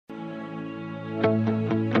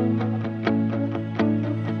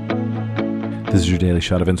This is your Daily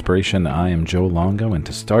Shot of Inspiration. I am Joe Longo, and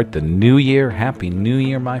to start the new year, Happy New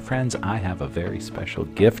Year, my friends, I have a very special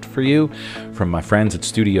gift for you from my friends at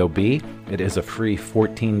Studio B. It is a free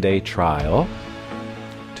 14-day trial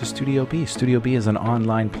to Studio B. Studio B is an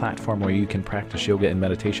online platform where you can practice yoga and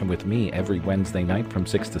meditation with me every Wednesday night from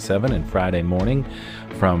 6 to 7 and Friday morning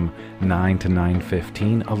from 9 to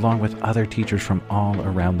 9:15, along with other teachers from all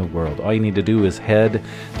around the world. All you need to do is head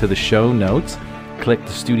to the show notes, click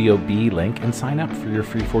the Studio B link, and sign up for your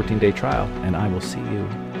free 14-day trial, and I will see you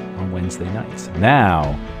on Wednesday nights.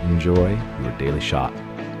 Now, enjoy your Daily Shot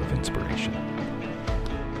of Inspiration.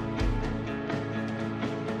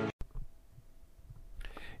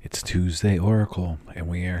 It's Tuesday Oracle, and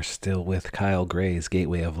we are still with Kyle Gray's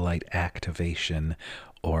Gateway of Light Activation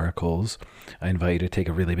Oracles. I invite you to take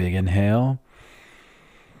a really big inhale,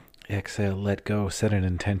 exhale, let go, set an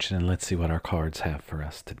intention, and let's see what our cards have for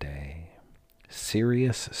us today.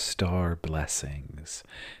 Sirius Star Blessings.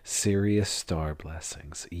 Sirius Star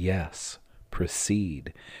Blessings. Yes,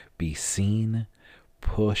 proceed. Be seen.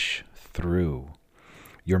 Push through.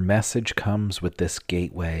 Your message comes with this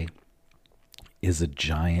gateway is a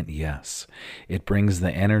giant yes. It brings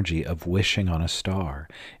the energy of wishing on a star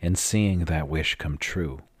and seeing that wish come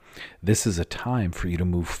true. This is a time for you to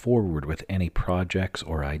move forward with any projects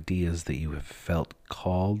or ideas that you have felt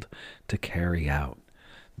called to carry out.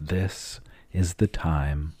 This is the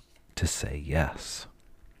time to say yes.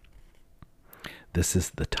 This is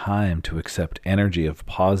the time to accept energy of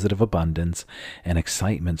positive abundance and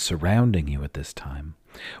excitement surrounding you at this time.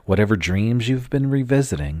 Whatever dreams you've been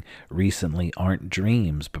revisiting recently aren't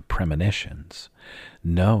dreams but premonitions.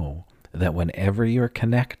 Know that whatever you're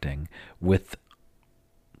connecting with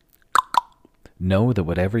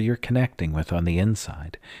on the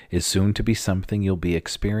inside is soon to be something you'll be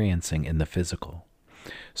experiencing in the physical.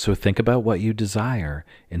 So think about what you desire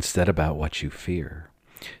instead about what you fear.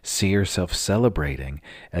 See yourself celebrating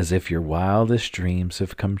as if your wildest dreams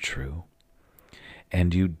have come true.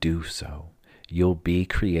 And you do so. You'll be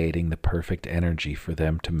creating the perfect energy for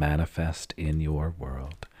them to manifest in your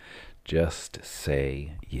world. Just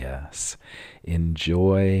say yes.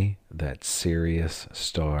 Enjoy that Sirius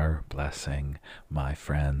Star blessing, my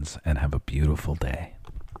friends, and have a beautiful day.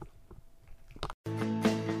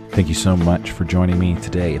 Thank you so much for joining me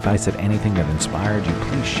today. If I said anything that inspired you,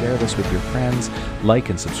 please share this with your friends, like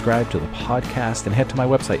and subscribe to the podcast, and head to my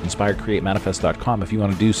website, inspirecreatemanifest.com. If you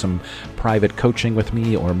want to do some private coaching with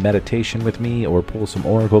me or meditation with me or pull some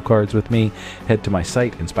oracle cards with me, head to my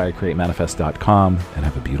site, inspirecreatemanifest.com, and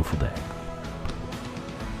have a beautiful day.